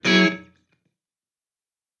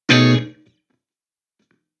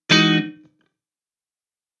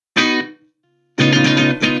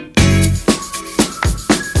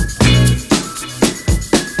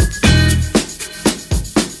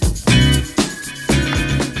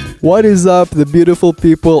What is up, the beautiful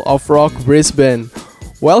people of Rock Brisbane?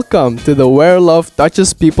 Welcome to the Where Love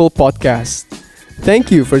Touches People podcast.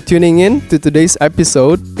 Thank you for tuning in to today's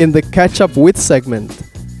episode in the Catch Up With segment.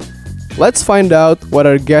 Let's find out what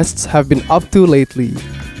our guests have been up to lately.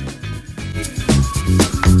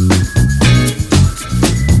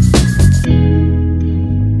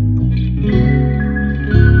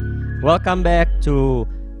 Welcome back to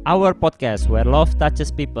our podcast Where Love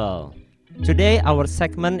Touches People. Today our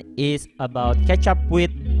segment is about catch up with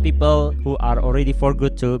people who are already for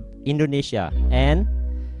good to Indonesia, and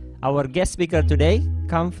our guest speaker today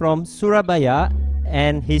comes from Surabaya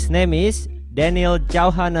and his name is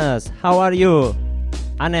Jauwhannes. How are you?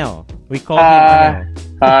 Anel. We call him Anel.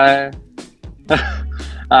 Hi.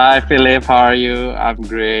 Hi, Phillip. How are you? I'm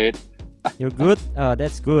great. You're good? Oh,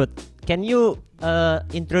 that's good. Can you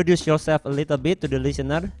introduce yourself a little bit to the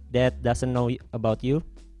listener that doesn't know about you?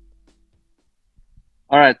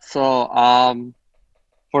 All right. For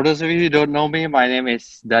those of you who don't know me, my name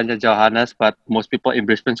is Jauwhannes, but most people in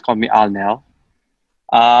Brisbane call me Anel.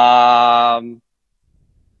 I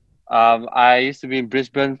used to be in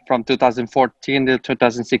Brisbane from 2014 to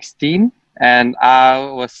 2016, and I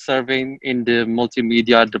was serving in the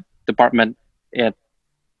multimedia department at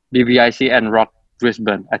BBIC and Rock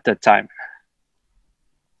Brisbane at that time.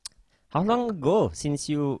 How long ago since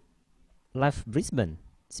you left Brisbane?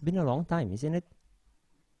 It's been a long time, isn't it?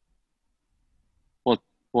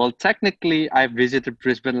 Well, technically, I visited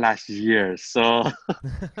Brisbane last year, so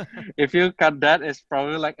if you cut that, it's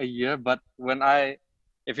probably like a year. But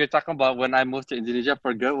if you're talking about when I moved to Indonesia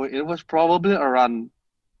for good, it was probably around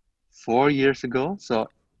 4 years ago. So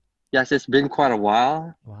yes, it's been quite a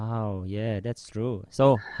while. Wow, yeah, that's true.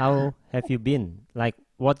 So, how have you been? Like,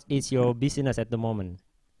 what is your business at the moment?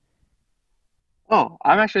 Oh,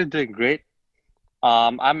 I'm actually doing great.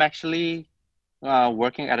 I'm actually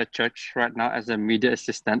working at a church right now as a media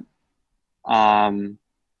assistant. Um,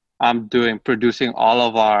 I'm producing all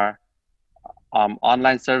of our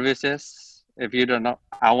online services. If you don't know,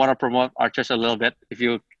 I want to promote our church a little bit, if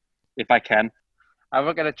I can. I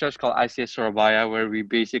work at a church called ICS Surabaya, where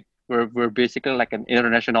we're basically like an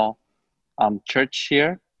international church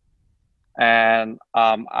here, and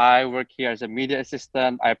I work here as a media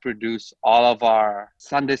assistant. I produce all of our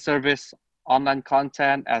Sunday service online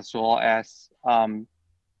content, as well as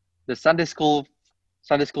the Sunday school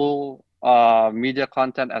media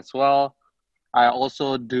content as well. I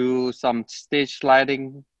also do some stage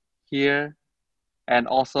lighting here, and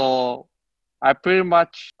also I'm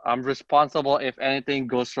responsible if anything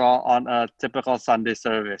goes wrong on a typical Sunday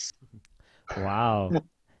service. Wow.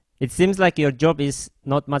 It seems like your job is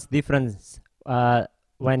not much different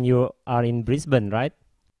when you are in Brisbane, right?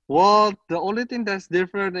 Well, the only thing that's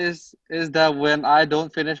different is that when I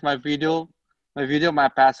don't finish my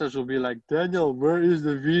pastors will be like, Daniel, where is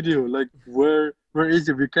the video? Like, where is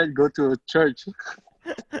it? We can't go to a church.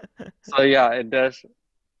 So yeah,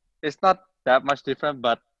 it's not that much different,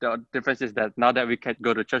 but the difference is that now that we can't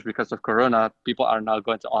go to church because of Corona, people are now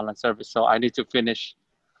going to online service. So I need to finish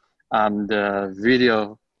the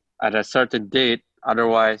video at a certain date.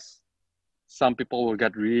 Otherwise, some people will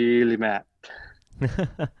get really mad.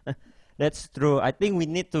 That's true. I think we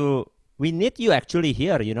need you actually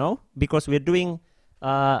here, because we're doing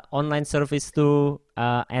online service too,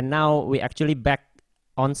 and now we actually back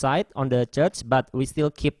on site on the church, but we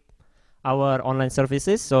still keep our online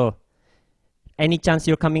services. So, any chance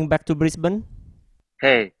you're coming back to Brisbane?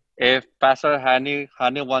 Hey, if Pastor Hani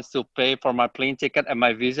wants to pay for my plane ticket and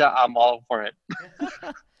my visa, I'm all for it.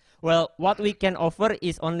 Well, what we can offer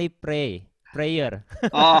is only prayer.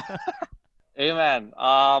 Oh, amen.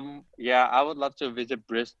 Yeah, I would love to visit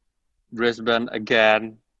Brisbane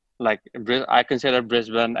again. Like I consider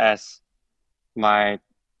Brisbane as my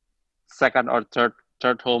second or third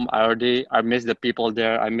home. I miss the people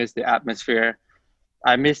there. I miss the atmosphere.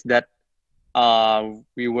 I miss that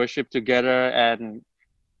we worship together, and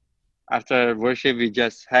after worship we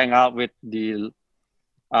just hang out with the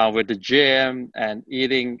gym and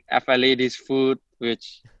eating FA ladies food,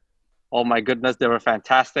 which, oh my goodness, they were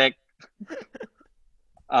fantastic.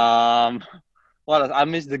 Um, what else? I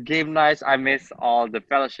miss the game nights. I miss all the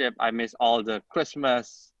fellowship. I miss all the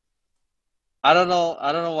Christmas. I don't know.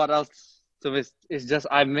 I don't know what else to miss. It's just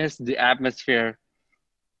I miss the atmosphere,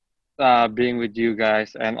 being with you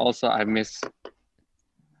guys, and also I miss.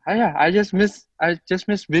 Yeah, I just miss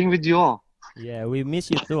being with you all. Yeah, we miss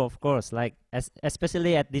you too, of course. Like,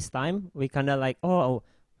 especially at this time, we kind of like, oh,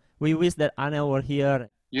 we wish that Anna were here.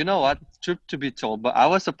 You know what? Truth to be told, but I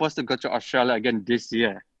was supposed to go to Australia again this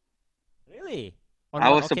year. Really? On I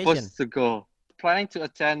what was occasion? supposed to go planning to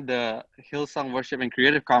attend the Hillsong Worship and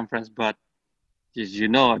Creative Conference, but as you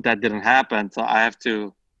know, that didn't happen. So I have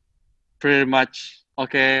to pretty much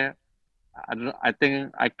okay. I don't. I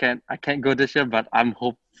think I can't go this year, but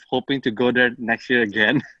hoping to go there next year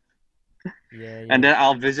again, Yeah, and yeah. then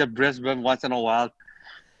I'll visit Brisbane once in a while.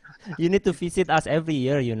 You need to visit us every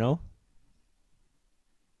year, you know.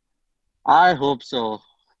 I hope so,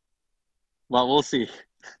 but we'll see.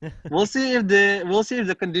 We'll see if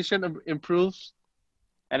the condition improves,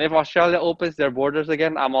 and if Australia opens their borders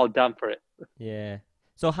again, I'm all down for it. Yeah.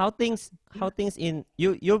 So how things in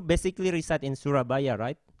you basically reside in Surabaya,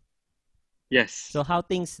 right? So Yes. how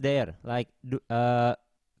things there like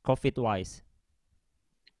COVID wise?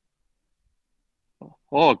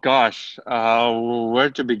 Oh gosh,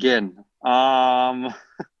 where to begin?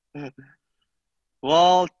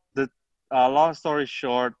 Well, the long story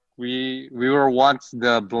short, we were once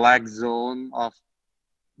the black zone of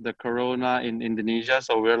the corona in Indonesia,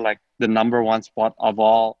 so we're like the number one spot of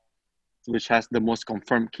all, which has the most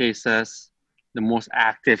confirmed cases, the most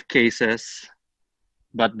active cases.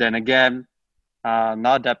 But then again,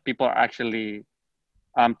 now that people are actually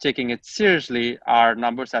taking it seriously, our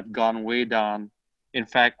numbers have gone way down. In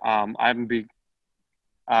fact,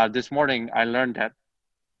 this morning I learned that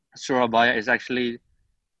Surabaya is actually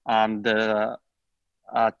the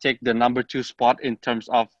take the number two spot in terms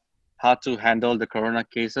of how to handle the corona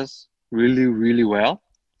cases really, really well.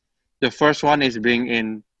 The first one is being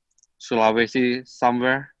in Sulawesi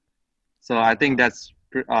somewhere. So Oh I think wow. that's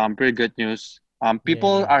pretty good news. Yeah,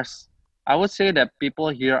 People yeah. are, I would say that people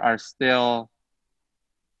here are still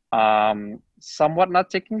somewhat not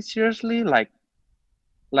taking seriously. Like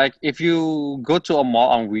if you go to a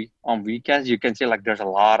mall on weekends, you can see like there's a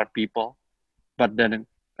lot of people. But then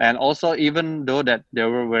and also even though that they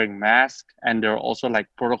were wearing masks and there are also like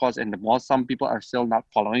protocols in the mall, some people are still not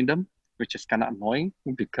following them, which is kind of annoying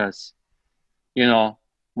because you know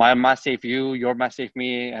my mask save you, your mask save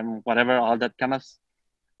me, and whatever all that kind of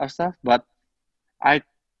stuff. I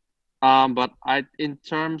but I in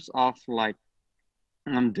terms of like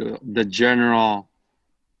the general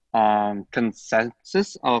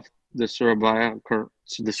consensus of the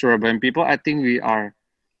the Surabayan people, I think we are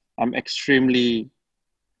extremely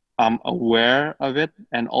aware of it,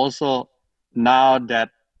 and also now that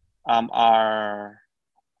our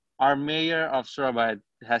mayor of Surabaya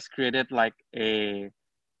has created like a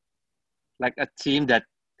team that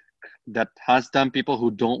hunts down people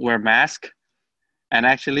who don't wear masks, and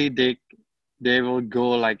actually they will go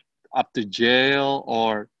like up to jail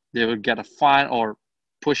or they will get a fine or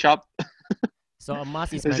push up. So a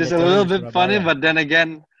mask is It's just a mandatory little in bit funny, Surabaya. but then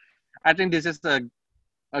again, I think this is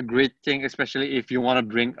a great thing, especially if you want to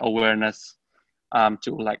bring awareness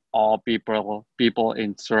to like all people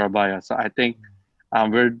in Surabaya. So I think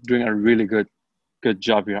we're doing a really good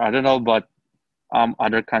job here. I don't know about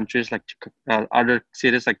other countries like other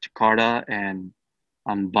cities like Jakarta and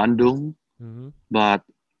Bandung, Mm-hmm. but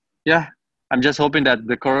yeah, I'm just hoping that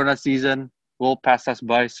the Corona season will pass us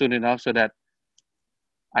by soon enough so that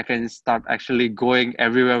I can start actually going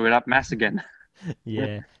everywhere without mask again.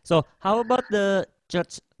 Yeah. So how about the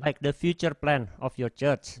church, like the future plan of your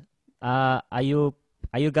church? Are you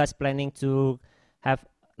guys planning to have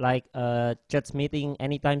like a church meeting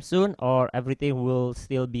anytime soon, or everything will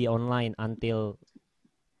still be online until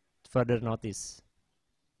further notice?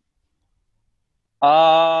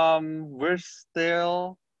 Um, we're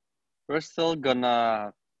still we're still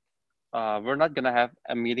gonna we're not gonna have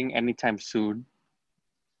a meeting anytime soon.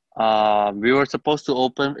 We were supposed to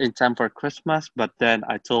open in time for Christmas, but then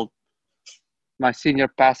I told my senior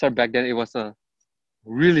pastor back then it was a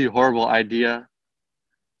really horrible idea,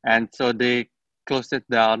 and so they closed it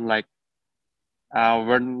down. Like,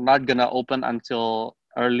 we're not gonna open until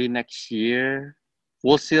early next year.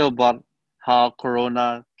 We'll see about how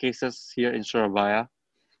Corona cases here in Surabaya.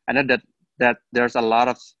 I know that there's a lot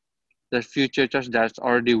of the future church that's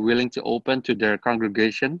already willing to open to their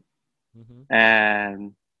congregation, Mm-hmm.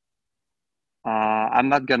 and I'm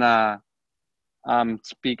not gonna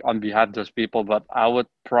speak on behalf of those people, but I would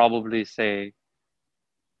probably say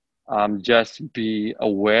just be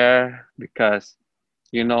aware because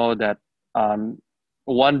you know that um,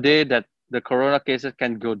 one day that the corona cases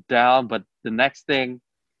can go down, but the next thing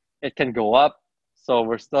it can go up. So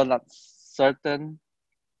we're still not certain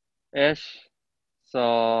ish.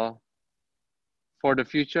 So for the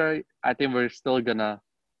future, I think we're still gonna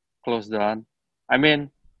close down. I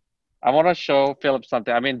mean, I want to show Philip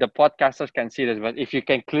something. I mean, the podcasters can see this, but if you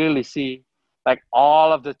can clearly see, like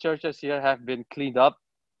all of the churches here have been cleaned up,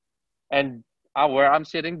 and where I'm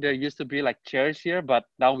sitting, there used to be like chairs here, but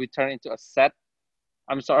now we turn into a set.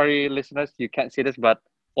 I'm sorry, listeners, you can't see this, but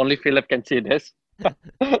only Philip can see this.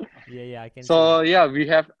 Yeah, yeah, I can see. So yeah, we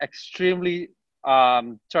have extremely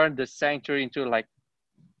turned the sanctuary into like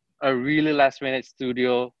a really last minute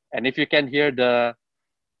studio. And if you can hear the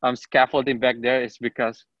scaffolding back there, it's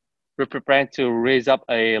because we're preparing to raise up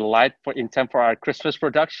a light for in time for our Christmas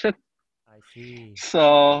production. I see.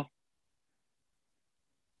 So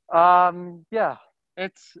yeah,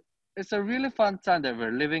 it's it's a really fun time that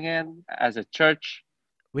we're living in as a church.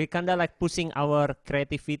 We kinda like pushing our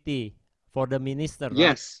creativity for the minister,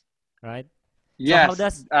 right? Yes, Right. So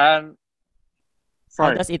yes, and how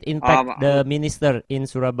sorry. does it impact Um, the minister in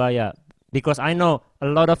Surabaya? Because I know a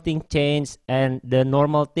lot of things change, and the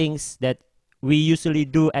normal things that we usually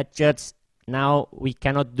do at church now we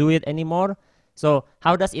cannot do it anymore. So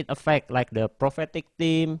how does it affect like the prophetic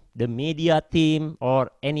team, the media team, or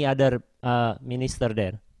any other minister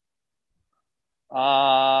there?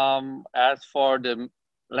 as for the,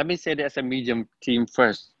 let me say that as a medium team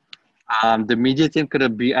first. The media team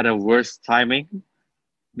could be at a worse timing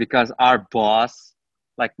because our boss,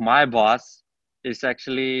 like my boss, is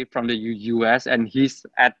actually from the US and he's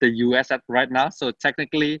at the US at right now. So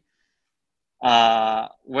technically, uh,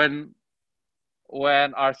 when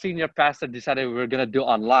when our senior pastor decided we were gonna do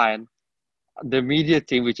online, the media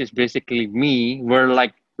team, which is basically me, were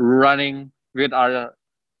like running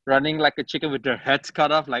like a chicken with their heads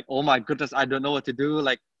cut off. Like, oh my goodness, I don't know what to do.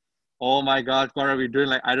 Like, oh my God, what are we doing?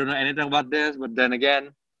 Like, I don't know anything about this. But then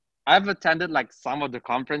again, I've attended like some of the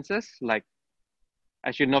conferences. Like,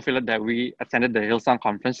 as you know, Philip, that we attended the Hillsong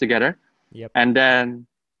conference together. Yep. And then,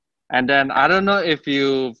 and then I don't know if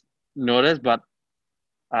you've noticed, but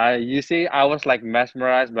you see, I was like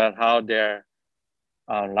mesmerized by how their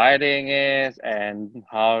lighting is and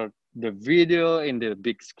how the video in the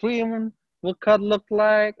big screen could look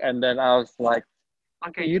like. And then I was like,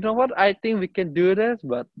 okay, you know what? I think we can do this,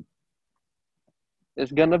 but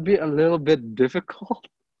it's gonna be a little bit difficult.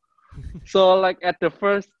 So like at the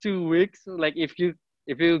first 2 weeks, like if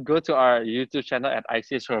you go to our YouTube channel at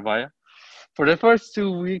IC Surabaya, for the first 2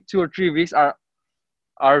 weeks, 2 or 3 weeks,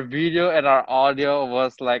 our video and our audio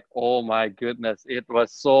was like, oh my goodness, it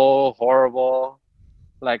was so horrible.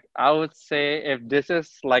 Like I would say if this is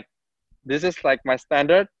like my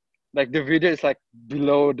standard, like the video is like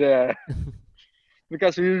below there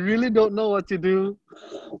because we really don't know what to do.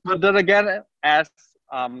 But then again, as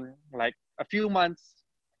like a few months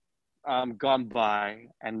gone by,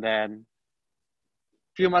 and then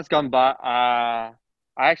few months gone by, I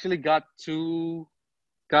actually got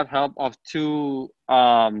help of two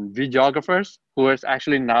videographers who is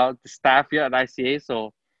actually now the staff here at ICA.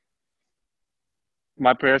 So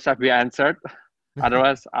my prayers have been answered.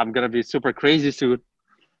 Otherwise, I'm gonna be super crazy soon.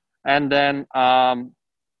 And then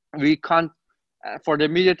we con for the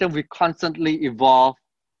media team, we constantly evolve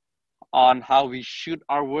on how we shoot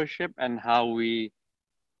our worship and how we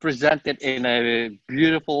present it in a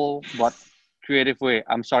beautiful but creative way.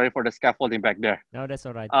 I'm sorry for the scaffolding back there. No, that's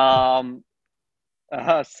all right. Um,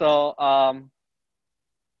 so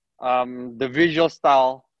the visual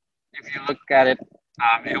style, if you look at it,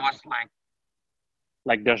 it was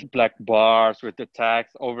like there's black bars with the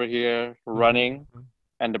text over here Mhm, running, mhm.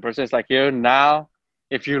 and the person is like here now.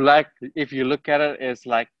 If you look at it, it's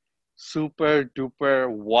like super duper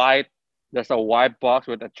white. There's a white box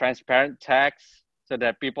with a transparent text so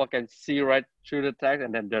that people can see right through the text,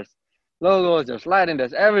 and then there's logos, there's lighting,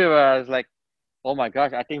 there's everywhere. It's like, oh my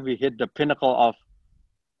gosh, I think we hit the pinnacle of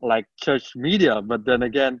like church media. But then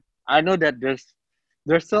again, I know that there's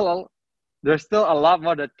still a, there's still a lot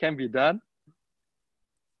more that can be done.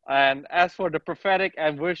 And as for the prophetic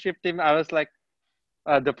and worship team, I was like,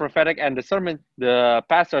 the prophetic and the sermon, the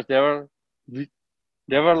pastors, they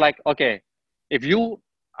were like, okay, if you,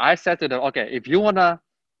 I said to them, okay, if you wanna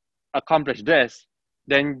accomplish this,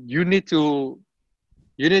 then you need to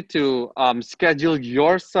schedule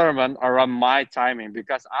your sermon around my timing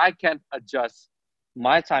because I can't adjust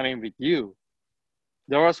my timing with you.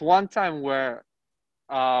 There was one time where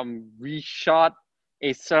we shot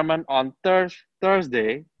a sermon on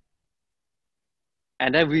Thursday,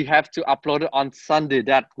 and then we have to upload it on Sunday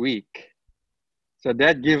that week. So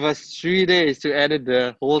that gives us 3 days to edit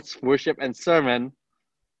the whole worship and sermon.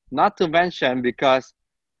 Not to mention because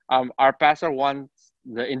our pastor wants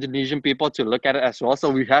the Indonesian people to look at it as well, so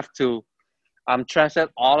we have to translate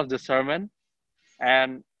all of the sermon.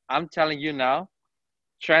 And I'm telling you now,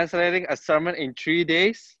 translating a sermon in 3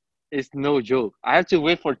 days is no joke. I have to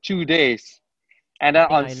wait for 2 days, and I then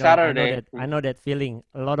think on Saturday, I know that feeling.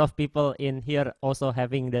 A lot of people in here also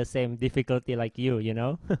having the same difficulty like you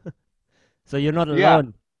know? So you're not yeah,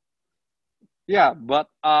 alone. yeah. But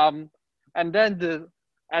and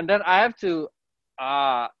then I have to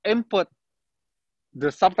input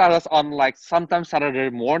the subtitles on like sometimes Saturday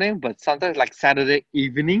morning, but sometimes like Saturday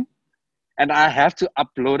evening, and I have to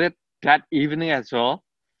upload it that evening as well.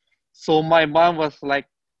 So my mom was like,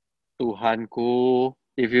 Tuhanku,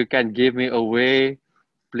 if you can give me a way,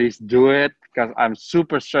 please do it because I'm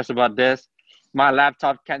super stressed about this. My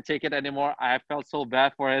laptop can't take it anymore. I felt so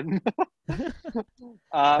bad for it.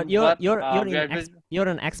 But We have been. you're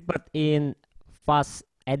an expert in fast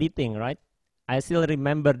editing, right? I still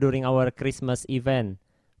remember during our Christmas event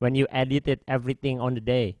when you edited everything on the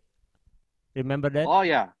day. Remember that? Oh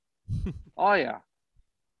yeah, oh yeah.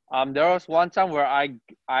 There was one time where I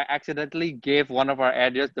accidentally gave one of our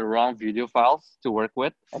editors the wrong video files to work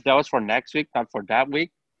with. That was for next week, not for that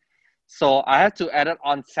week. So I had to edit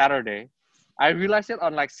on Saturday. I realized it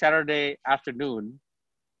on like Saturday afternoon,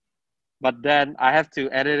 but then I have to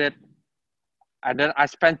edit it, and then I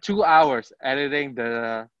spent 2 hours editing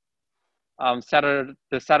the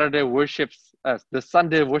Saturday the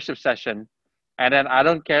Sunday worship session, and then I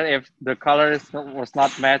don't care if the color was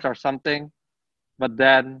not matched or something, but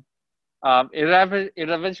then it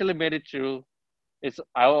eventually made it through.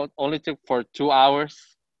 Only took for 2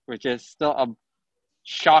 hours, which is still a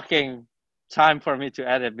shocking time for me to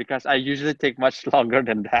edit because I usually take much longer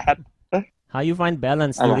than that. How you find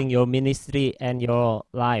balance Um, during your ministry and your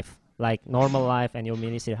life, like normal life and your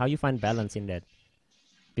ministry? How you find balance in that?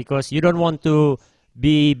 Because you don't want to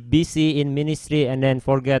be busy in ministry and then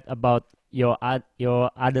forget about your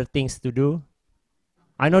other things to do.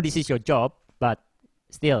 I know this is your job, but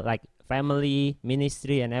still, like family,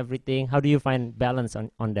 ministry, and everything. How do you find balance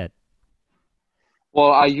on that?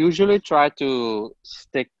 well, I usually try to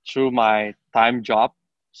stick through my time job.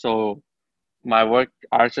 So my work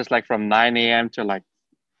hours is like from 9 a.m. to like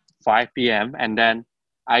 5 p.m. And then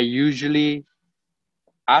I usually,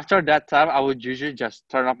 after that time, I would usually just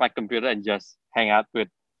turn off my computer and just hang out with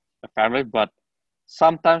the family. But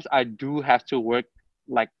sometimes I do have to work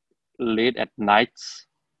like late at nights.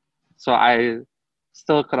 So I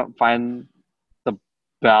still cannot find the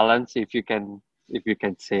balance, if you can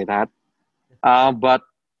say that. But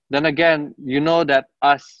then again, you know that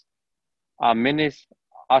uh, minis,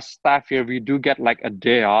 us staff here, we do get like a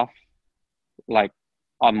day off, like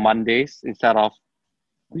on Mondays instead of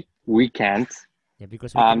weekends. Yeah,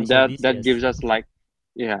 because weekend is your That busiest. gives us like,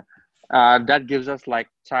 yeah, that gives us like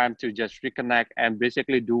time to just reconnect and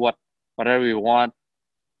basically do whatever we want.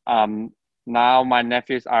 Um, Now my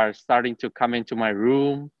nephews are starting to come into my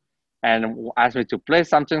room and ask me to play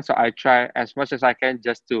something, so I try as much as I can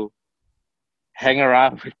just to hang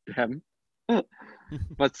around with them.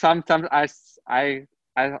 But sometimes I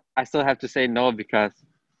still have to say no because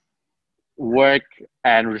work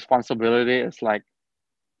and responsibility is like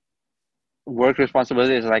work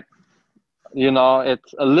responsibility is like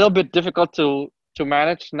it's a little bit difficult to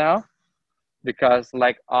manage now because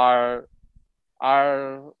like our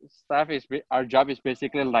our job is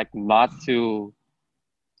basically like not to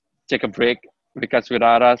take a break because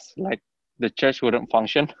without us like the church wouldn't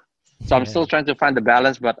function. So I'm Yeah. still trying to find the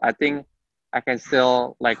balance, but I think I can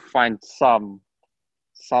still like find some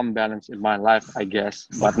balance in my life, I guess,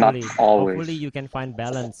 but not Hopefully always. you can find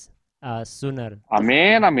balance sooner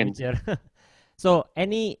Amen, in the amen. future. So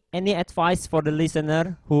any advice for the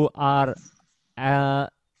listener who are uh,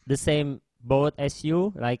 the same boat as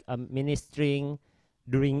you, like ministering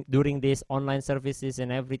during these online services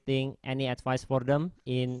and everything? Any advice for them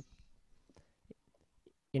in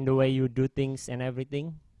the way you do things and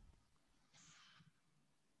everything?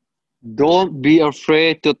 Don't be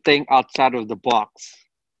afraid to think outside of the box.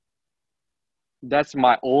 That's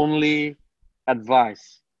my only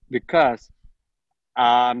advice because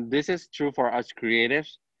this is true for us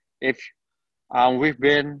creatives. If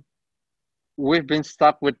we've been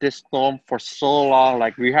stuck with this norm for so long,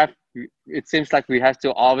 like it seems like we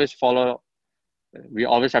always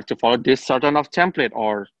have to follow this certain of template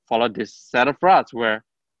or follow this set of routes where,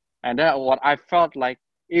 and then what I felt like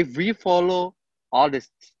if we follow all this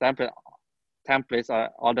template templates or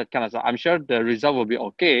all that kind of stuff, I'm sure the result will be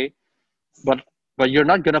okay, but you're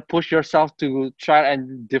not gonna push yourself to try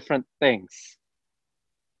and different things.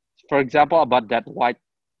 For example, about the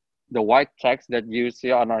white text that you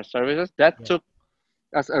see on our services, that Yeah. took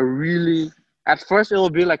us a really, at first it will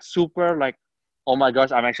be like super like, oh my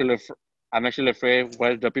gosh, I'm actually afraid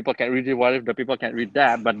what if the people can't read it, what if the people can't read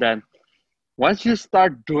that, but then once you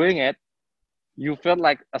start doing it, you feel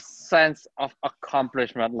like a sense of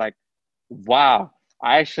accomplishment, like wow,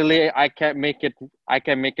 I can make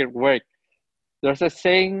it work. There's a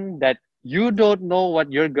saying that you don't know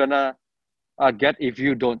what you're gonna get if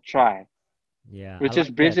you don't try. Yeah, I which is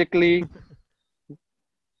like that. basically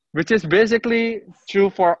which is basically true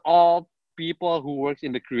for all people who works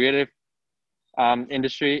in the creative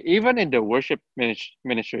industry, even in the worship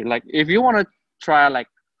ministry. Like if you want to try like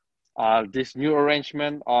this new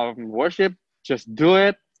arrangement of worship, just do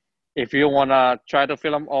it. If you want to try to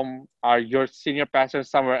film your senior pastor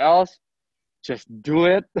somewhere else, just do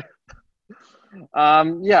it.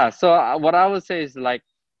 Yeah, so what I would say is like,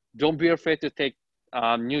 don't be afraid to take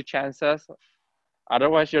new chances.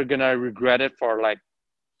 Otherwise, you're gonna regret it for like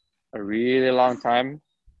a really long time.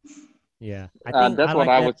 Yeah, I think I That's what like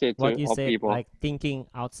I that would say what to you all said, people. like thinking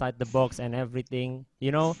outside the box and everything.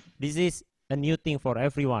 This is a new thing for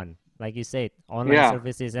everyone. Like you said, online Yeah,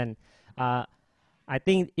 services, and uh, I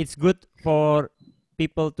think it's good for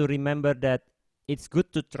people to remember that it's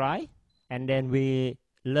good to try, and then we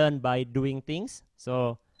learn by doing things.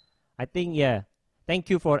 So I think, yeah, thank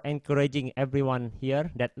you for encouraging everyone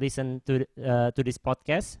here that listen to this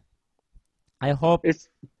podcast. I hope it's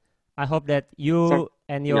I hope that so. you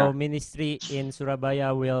and Yeah, your ministry in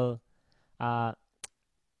Surabaya uh,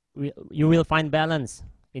 you will find balance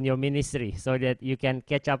in your ministry so that you can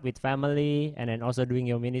catch up with family and then also doing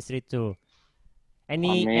your ministry too.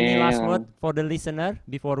 Any last word I for the listener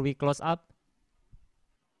before we close up?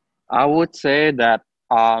 I would say that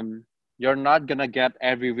you're not gonna get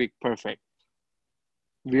every week perfect.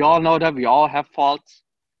 We all know that we all have faults.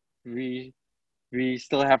 We we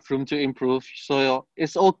still have room to improve. So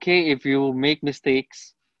it's okay if you make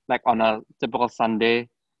mistakes, like on a typical Sunday.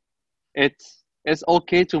 It's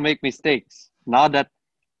okay to make mistakes. Now that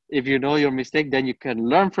if you know your mistake, then you can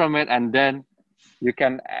learn from it, and then you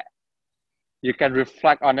can you can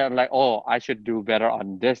reflect on it like, oh, I should do better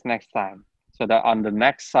on this next time. So that on the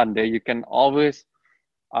next Sunday, you can always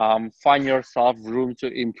find yourself room to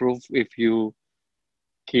improve if you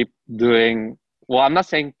keep doing. Well, I'm not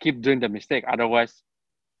saying keep doing the mistake. Otherwise,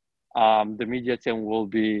 the media team will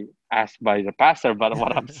be asked by the pastor. But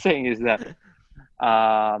what I'm saying is that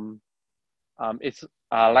um, it's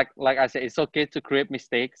like I said, it's okay to create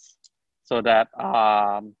mistakes so that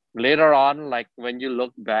later on, like when you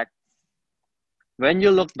look back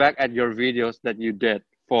at your videos that you did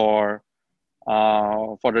for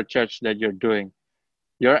the church that you're doing,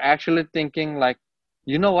 you're actually thinking like,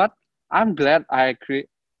 you know what? I'm glad I create.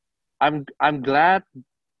 I'm glad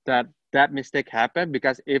that that mistake happened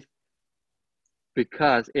because if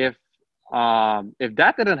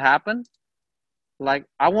that didn't happen, like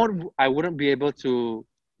I wouldn't be able to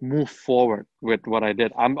move forward with what I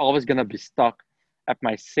did. I'm always gonna be stuck at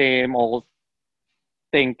my same old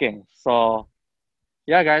thinking. So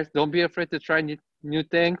yeah, guys, don't be afraid to try new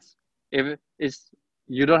things. If it's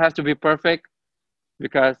You don't have to be perfect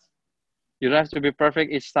because you don't have to be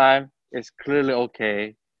perfect each time. It's clearly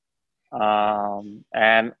okay.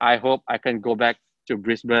 And I hope I can go back to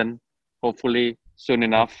Brisbane, hopefully soon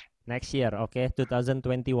enough. Next year, okay,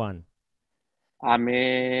 2021.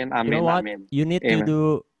 Amen, You know amen, what? amen, You need to amen.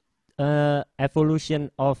 do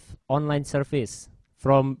evolution of online service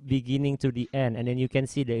from beginning to the end, and then you can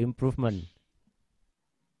see the improvement.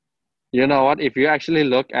 You know what? If you actually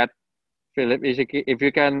look at Philip, if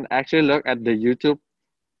you can actually look at the YouTube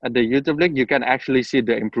link, you can actually see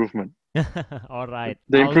the improvement. All right,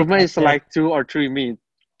 The I'll look improvement at is that. like 2 or 3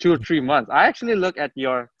 months. I actually look at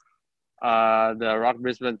your the Rock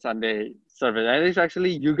Brisbane Sunday service, and it's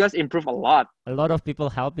actually you guys improve a lot. A lot of people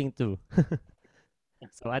helping too.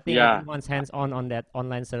 So I think Yeah, everyone's hands on that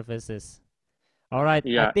online services. All right,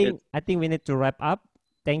 I yeah. think It's I think we need to wrap up.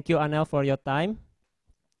 Thank you, Anel, for your time.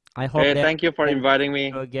 I hope Hey, that thank you we for can see inviting you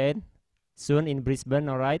me. again soon in Brisbane,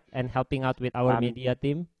 all right, and helping out with our Um, media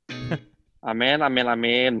team. amen, amen,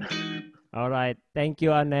 amen. All right, thank you,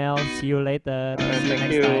 Anel. See you later. See you Thank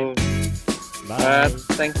next time. you. Bye.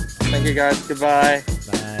 Thank you guys. Goodbye.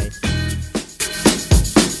 Bye.